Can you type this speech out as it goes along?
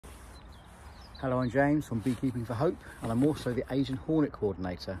Hello, I'm James from Beekeeping for Hope, and I'm also the Asian Hornet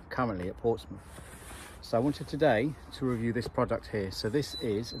coordinator currently at Portsmouth. So I wanted today to review this product here. So this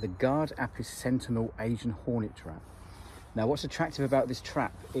is the Gard'Apis Sentinel Asian Hornet trap. Now what's attractive about this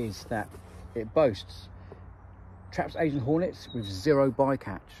trap is that it traps Asian hornets with zero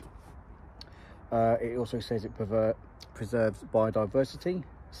bycatch. It also says it preserves biodiversity,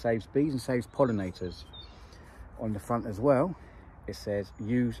 saves bees and saves pollinators. On the front as well, it says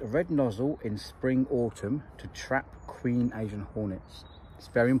use a red nozzle in spring autumn to trap queen Asian hornets. It's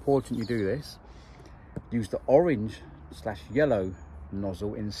very important you do this. Use the orange/yellow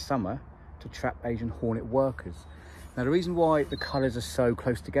nozzle in summer to trap Asian hornet workers. Now the reason why the colours are so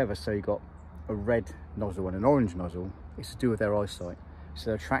close together, so you've got a red nozzle and an orange nozzle, is to do with their eyesight. So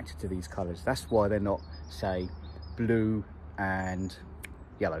they're attracted to these colours. That's why they're not, say, blue and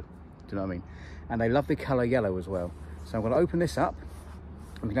yellow. Do you know what I mean? And they love the colour yellow as well. So I'm going to open this up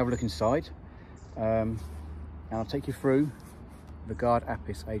and we can have a look inside, and I'll take you through the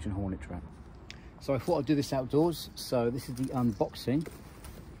Gard'Apis Asian Hornet trap. So I thought I'd do this outdoors. So this is the unboxing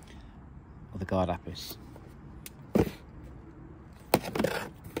of the Gard'Apis. So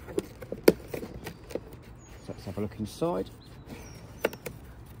let's have a look inside.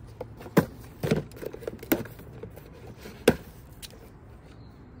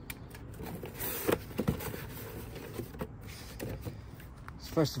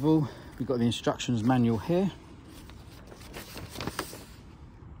 First of all, we've got the instructions manual here.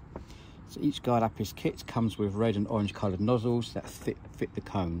 So each Gard'Apis kit comes with red and orange coloured nozzles that fit the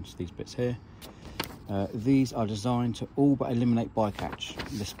cones, these bits here. These are designed to all but eliminate bycatch.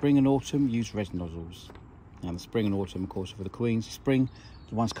 In the spring and autumn, use red nozzles. Now the spring and autumn, of course, are for the queens. Spring,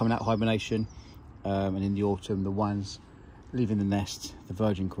 the ones coming out of hibernation, and in the autumn, the ones leaving the nest, the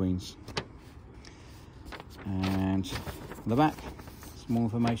virgin queens. And on the back, more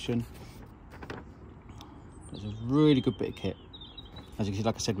information. It's a really good bit of kit. As you can see,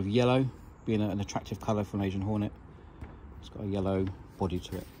 like I said, with yellow being an attractive colour for an Asian hornet, it's got a yellow body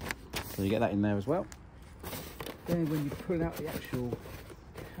to it. So you get that in there as well. Then when you pull out the actual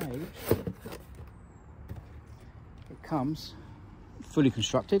cage, it comes fully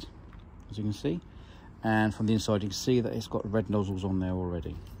constructed, as you can see, and from the inside you can see that it's got red nozzles on there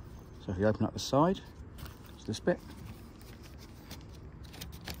already. So if you open up the side, it's this bit.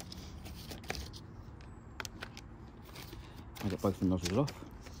 I'll get both the nozzles off.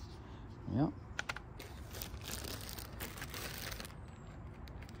 Yeah.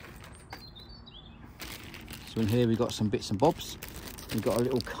 So in here we've got some bits and bobs. We've got a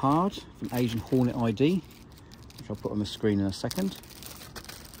little card from Asian Hornet ID, which I'll put on the screen in a second.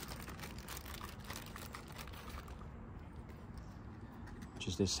 Which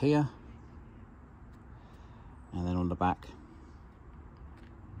is this here. And then on the back,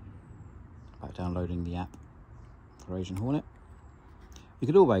 about downloading the app for Asian Hornet. You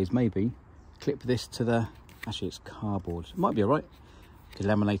could always maybe clip this to the, actually it's cardboard, it might be alright. You could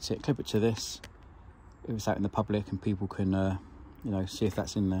laminate it, clip it to this if it's out in the public and people can you know, see if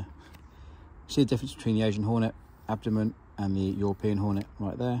that's in there. See the difference between the Asian Hornet abdomen and the European Hornet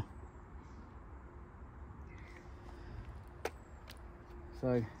right there.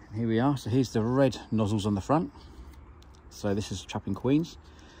 So here we are. So here's the red nozzles on the front. So this is trapping queens,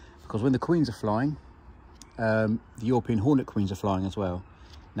 because when the queens are flying, the European Hornet queens are flying as well.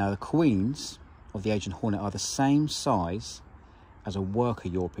 Now the queens of the Asian Hornet are the same size as a worker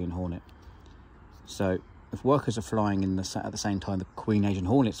European Hornet. So if workers are flying at the same time the queen Asian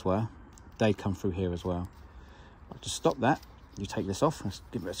Hornets were, they'd come through here as well. But to stop that, you take this off. Let's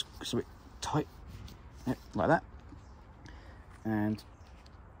give it a bit tight, yeah, like that. And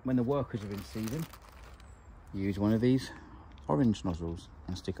when the workers are in season, you use one of these orange nozzles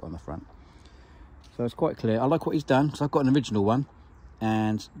and stick it on the front. So it's quite clear. I like what he's done, because I've got an original one,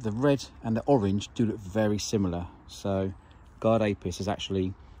 and the red and the orange do look very similar. So Gard'Apis has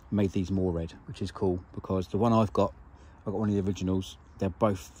actually made these more red, which is cool, because the one I've got one of the originals. They're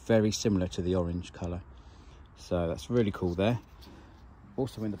both very similar to the orange colour. So that's really cool there.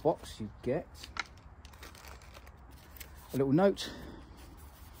 Also in the box you get a little note,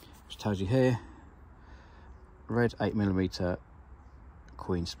 which tells you here, red 8mm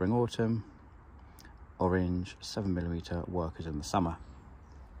queen spring autumn, orange 7mm workers in the summer.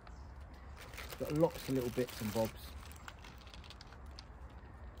 Got lots of little bits and bobs.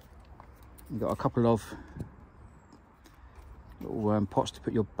 You've got a couple of little pots to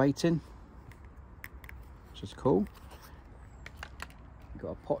put your bait in, which is cool. You've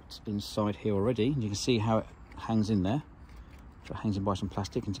got a pot inside here already, and you can see how it hangs in there. So it hangs in by some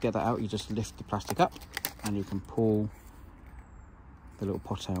plastic, and to get that out you just lift the plastic up and you can pull the little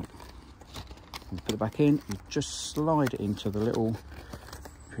pot out. You put it back in, you just slide it into the little,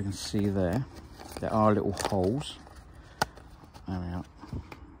 if you can see there are little holes. There we are.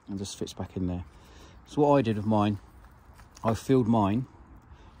 And just fits back in there. So what I did with mine, I filled mine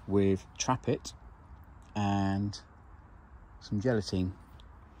with Trap It and some gelatine,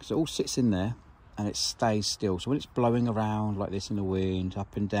 because it all sits in there and it stays still. So when it's blowing around like this in the wind,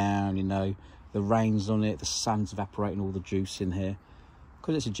 up and down, you know, the rain's on it, the sun's evaporating all the juice in here,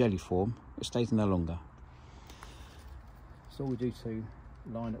 because it's a jelly form, it stays in there longer. So all we do to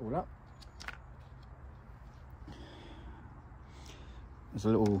line it all up, there's a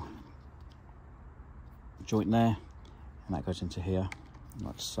little joint there, and that goes into here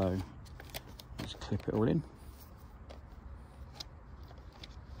like so. Just clip it all in.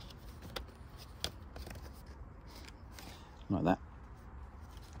 Like that.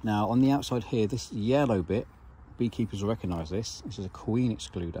 Now on the outside here, this yellow bit, beekeepers will recognise this. This is a queen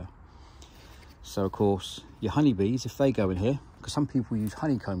excluder. So of course your honeybees, if they go in here, because some people use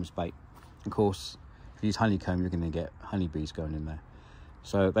honeycomb as bait, of course if you use honeycomb you're going to get honeybees going in there,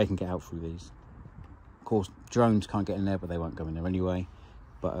 so they can get out through these. Of course drones can't get in there, but they won't go in there anyway.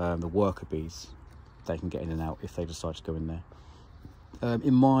 But the worker bees, they can get in and out if they decide to go in there.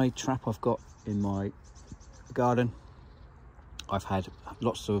 In my trap I've got in my garden, I've had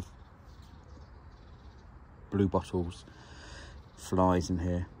lots of blue bottles, flies in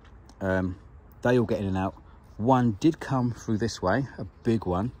here. They all get in and out. One did come through this way, a big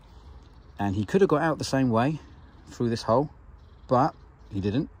one, and he could have got out the same way through this hole, but he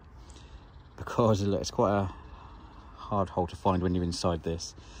didn't, because it's quite a hard hole to find when you're inside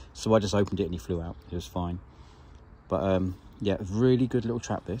this. So I just opened it and he flew out. It was fine. But yeah, really good little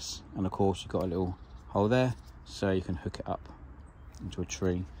trap this. And of course you've got a little hole there, so you can hook it up into a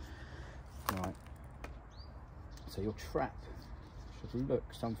tree. Right, so your trap should look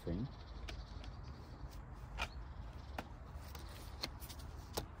something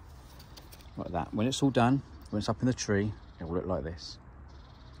like that. When it's all done, when it's up in the tree, it will look like this.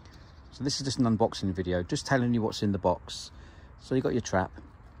 So this is just an unboxing video, just telling you what's in the box. So you've got your trap,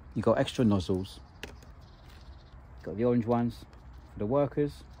 you've got extra nozzles, you've got the orange ones for the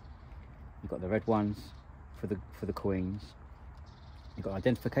workers, you've got the red ones for the queens. You've got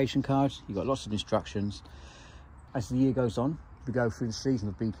identification cards, you've got lots of instructions. As the year goes on, we go through the season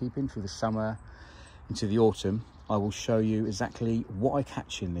of beekeeping, through the summer into the autumn, I will show you exactly what I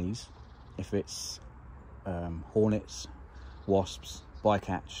catch in these. If it's hornets, wasps,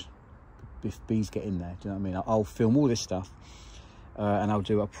 bycatch, if bees get in there, do you know what I mean? I'll film all this stuff and I'll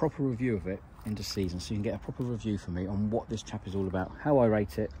do a proper review of it into season, so you can get a proper review from me on what this trap is all about, how I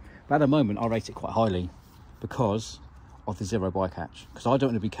rate it. But at the moment I rate it quite highly because of the zero bycatch, because I don't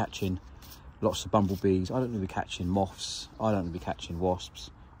want to be catching lots of bumblebees, I don't want to be catching moths, I don't want to be catching wasps.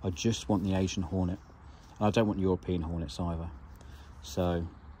 I just want the Asian hornet, and I don't want European hornets either. So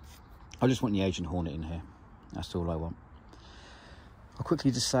I just want the Asian hornet in here, that's all I want. I'll quickly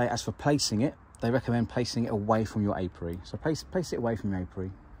just say, as for placing it, they recommend placing it away from your apiary. So place it away from your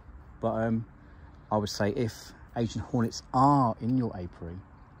apiary. But I would say if Asian hornets are in your apiary,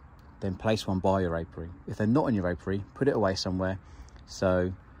 then place one by your apiary. If they're not in your apiary, put it away somewhere,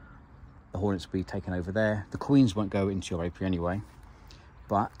 so the hornets will be taken over there. The queens won't go into your apiary anyway.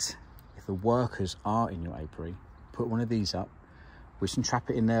 But if the workers are in your apiary, put one of these up with some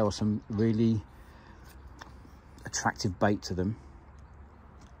Trap It in there or some really attractive bait to them.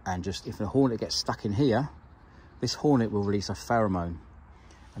 And just, if the hornet gets stuck in here, this hornet will release a pheromone,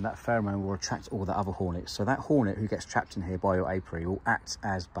 and that pheromone will attract all the other hornets. So that hornet who gets trapped in here by your apiary will act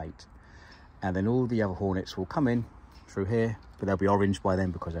as bait, and then all the other hornets will come in through here, but they'll be orange by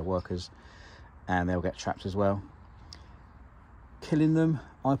then because they're workers, and they'll get trapped as well. Killing them,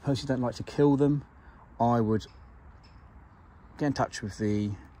 I personally don't like to kill them. I would get in touch with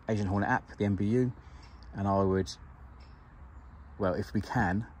the Asian Hornet app, the MBU, and I would, well, if we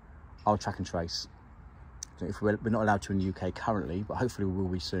can, I'll track and trace. So if we're not allowed to in the UK currently, but hopefully we will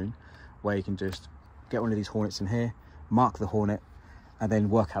be soon, where you can just get one of these hornets in here, mark the hornet, and then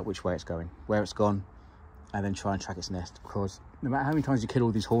work out which way it's going, where it's gone, and then try and track its nest. Because no matter how many times you kill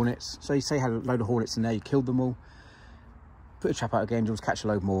all these hornets, so you say you had a load of hornets in there, you killed them all, put a trap out again, you'll just catch a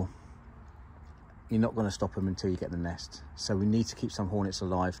load more. You're not going to stop them until you get the nest. So we need to keep some hornets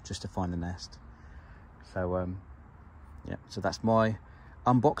alive just to find the nest. So yeah, so that's my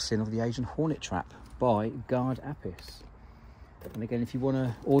unboxing of the Asian Hornet trap by Gard'Apis. And again, if you want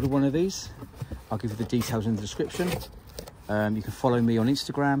to order one of these, I'll give you the details in the description. You can follow me on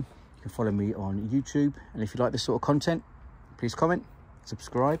Instagram, you can follow me on YouTube, and if you like this sort of content, please comment,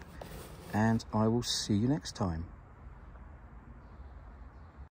 subscribe, and I will see you next time.